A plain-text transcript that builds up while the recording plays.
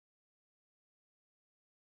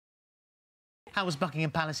How was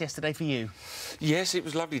Buckingham Palace yesterday for you? Yes, it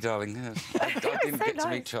was lovely, darling. I didn't get to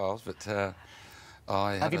meet Charles, but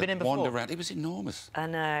I Have you been in before? Wander around. It was enormous. I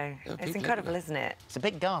know. It's incredible, isn't it? It's a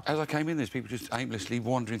big garden. As I came in, there's people just aimlessly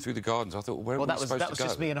wandering through the gardens. I thought, where are we supposed to go? That was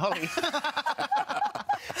just me and Holly.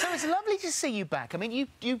 So it's lovely to see you back. I mean,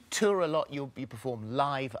 you tour a lot, you perform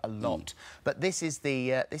live a lot, but this is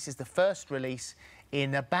the first release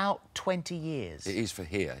in about 20 years. It is for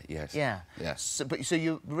here, yes. Yeah. Yes. So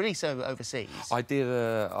you release overseas? I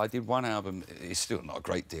did one album. It's still not a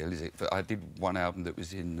great deal, is it? But I did one album that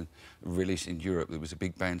was released in Europe. It was a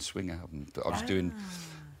big band swing album that I was doing.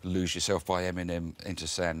 Lose Yourself by Eminem, Enter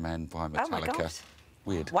Sandman by Metallica. Oh my God.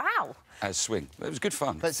 Weird. Wow. As swing. It was good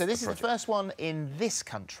fun. But so this is the first one in this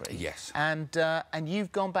country. Yes. And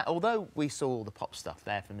you've gone back. Although we saw all the pop stuff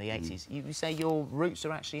there from the 80s, you say your roots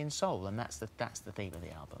are actually in soul, and that's the theme of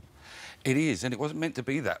the album. It is, and it wasn't meant to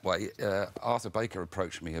be that way. Arthur Baker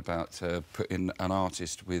approached me about putting an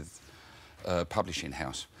artist with a publishing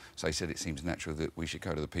house. So he said it seems natural that we should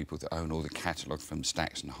go to the people that own all the catalogue from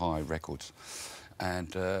Stax and High Records.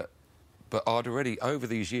 And but I'd already, over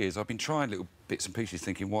these years, I've been trying little bits and pieces,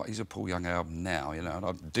 thinking, what is a Paul Young album now? You know, and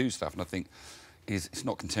I do stuff, and I think, it's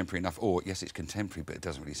not contemporary enough, or yes, it's contemporary, but it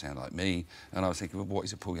doesn't really sound like me. And I was thinking, well, what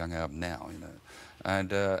is a Paul Young album now? You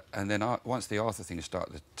know, and then once the Arthur thing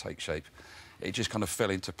started to take shape, it just kind of fell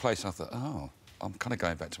into place. I thought, oh, I'm kind of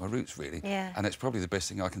going back to my roots, really. Yeah. And it's probably the best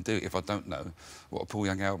thing I can do if I don't know what a Paul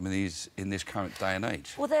Young album is in this current day and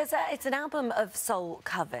age. Well, it's an album of soul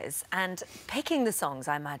covers, and picking the songs,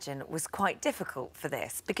 I imagine, was quite difficult for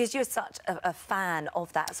this, because you're such a fan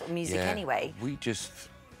of that sort of music anyway. We just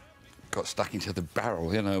got stuck into the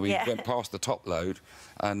barrel, you know. We went past the top load,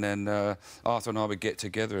 and then Arthur and I would get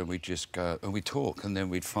together and we'd just go and we'd talk, and then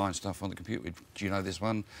we'd find stuff on the computer. Do you know this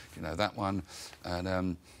one? Do you know that one?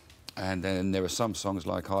 And then there were some songs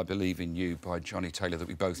like I Believe in You by Johnny Taylor that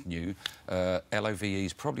we both knew. LOVE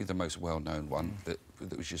is probably the most well-known one that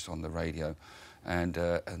was just on the radio. And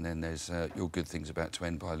then there's Your Good Things About to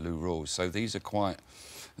End by Lou Rawls. So these are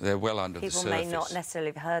they're well under the surface. People may not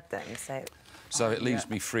necessarily have heard them, so... So it leaves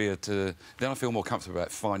me freer to... Then I feel more comfortable about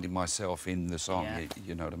finding myself in the song,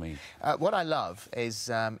 you know what I mean? What I love is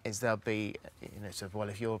there'll be, you know, sort of, well,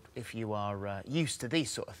 if you are used to these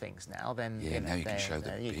sort of things now, then... Yeah, now you can show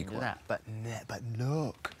the big one. But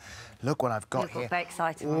look what I've got here. You got very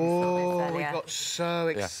excited when we saw this earlier. We got so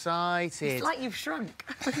excited. It's like you've shrunk.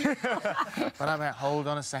 But I'm like, hold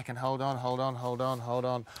on a second, hold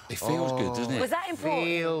on. It feels good, doesn't it? Was that important?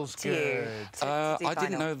 Feels to you? I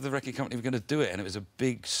didn't know the record company were going to do it, and it was a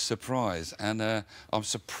big surprise, and I'm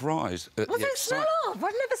surprised at What's it smell of? I've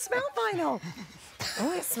never smelled vinyl.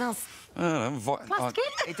 Oh, it smells... I don't know, plastic?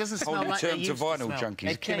 It doesn't smell like they used to smell. vinyl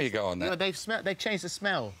junkies. Kimmy go on that. They've changed the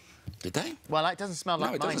smell. Did they? Well, it doesn't smell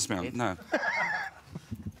like mine. No, it doesn't smell, no.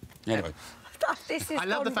 Anyway. I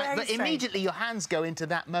love the fact that immediately your hands go into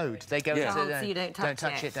that mode. They go into... So you don't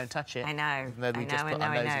touch it. Don't touch it. I know. We just put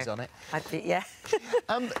our noses on it. Yeah.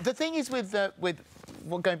 The thing is with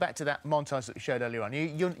going back to that montage that we showed earlier on,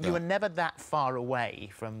 you were never that far away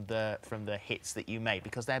from the hits that you made,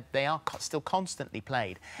 because they are still constantly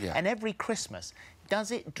played. Yeah. And every Christmas,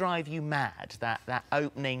 does it drive you mad, that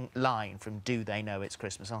opening line from Do They Know It's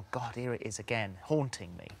Christmas? Oh, God, here it is again,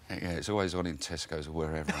 haunting me. Yeah, it's always on in Tesco's or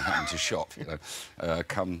wherever I happen to shop, you know,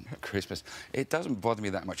 come Christmas. It doesn't bother me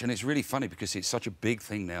that much, and it's really funny because it's such a big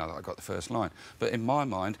thing now that I got the first line. But in my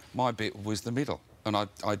mind, my bit was the middle. And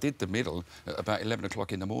I did the middle at about 11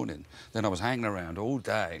 o'clock in the morning. Then I was hanging around all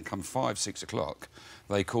day, and come 5, 6 o'clock,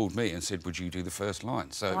 they called me and said, would you do the first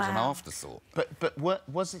line? So it was an afterthought. But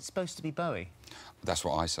was it supposed to be Bowie? That's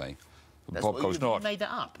what I say. Bob goes, you made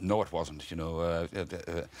that up? No, it wasn't, you know.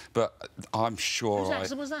 But I'm sure... Whose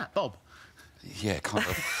accent was that? Bob? Yeah, kind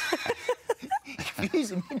of.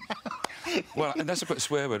 Confusing me now. Well, unless I put a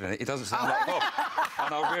swear word in it, it doesn't sound like Bob.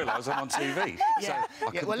 And I realise I'm on TV. Yeah.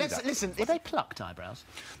 So Well, listen, did they plucked eyebrows?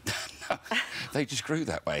 No, they just grew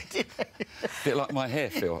that way. Bit like my hair,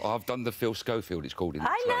 Phil. I've done the Phil Schofield, it's called in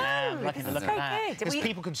I know. I'm lucky to look at that. Because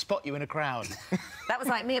people can spot you in a crowd. That was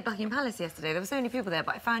like me at Buckingham Palace yesterday. There were so many people there,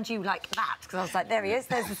 but I found you like that, because I was like, there he is,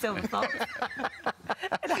 there's the silver fox.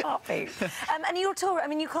 In a heartbeat. And you'll tour, I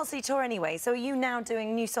mean, you constantly tour anyway, so are you now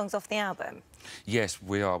doing new songs off the album? Yes,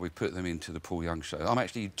 we are. We put them into the Paul Young show. I'm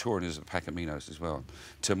actually touring as a Pacaminos as well.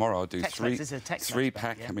 Tomorrow I'll do three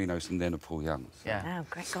Pacaminos and then a Paul Young. So. Yeah. Oh,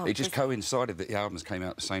 great God. It just coincided that the albums came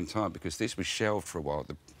out at the same time, because this was shelved for a while,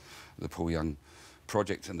 the Paul Young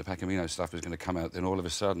project and the Pacamino stuff was going to come out, then all of a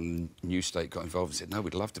sudden New State got involved and said, no,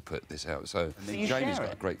 we'd love to put this out. So Jamie's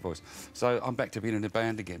got a great voice. So I'm back to being in a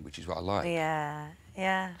band again, which is what I like. Yeah,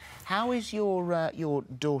 yeah. How is your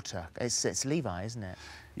daughter? It's Levi, isn't it?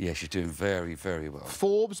 Yeah, she's doing very, very well.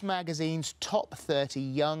 Forbes magazine's top 30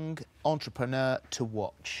 young entrepreneur to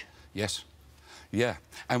watch. Yes. Yeah.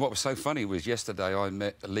 And what was so funny was yesterday I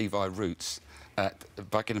met Levi Roots at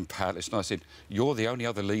Buckingham Palace, and I said, you're the only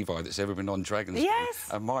other Levi that's ever been on Dragon's Den. Yes.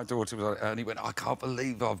 And my daughter was like, and he went, I can't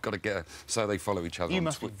believe I've got to get her. So they follow each other You on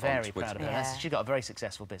must be very proud of her. Yeah. She's got a very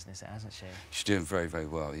successful business, hasn't she? She's doing very, very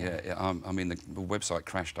well, yeah. I mean, the website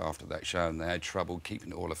crashed after that show and they had trouble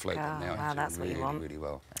keeping it all afloat, but now wow, that's it's what doing you really, want. really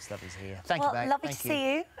well. That's lovely to hear. Thank Well, you, babe. lovely Thank to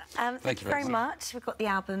see you. Thank you very much. We've got the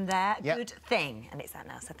album there, Yep. Good Thing, and it's out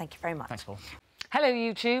now, so thank you very much. Thanks, Paul. Hello,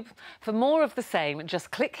 YouTube. For more of the same,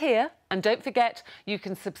 just click here. And don't forget, you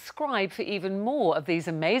can subscribe for even more of these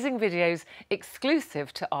amazing videos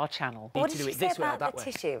exclusive to our channel. What did she say about the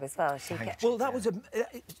tissue as well? Well, that was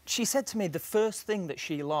she said to me the first thing that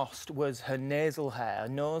she lost was her nasal hair, her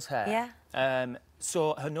nose hair. Yeah.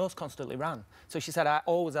 So her nose constantly ran. So she said, I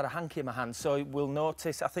always had a hanky in my hand. So we'll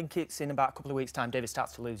notice, I think it's in about a couple of weeks' time, David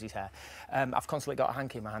starts to lose his hair. I've constantly got a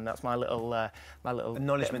hanky in my hand. That's my little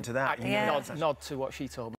acknowledgement to that. Yeah. Nod to what she told me.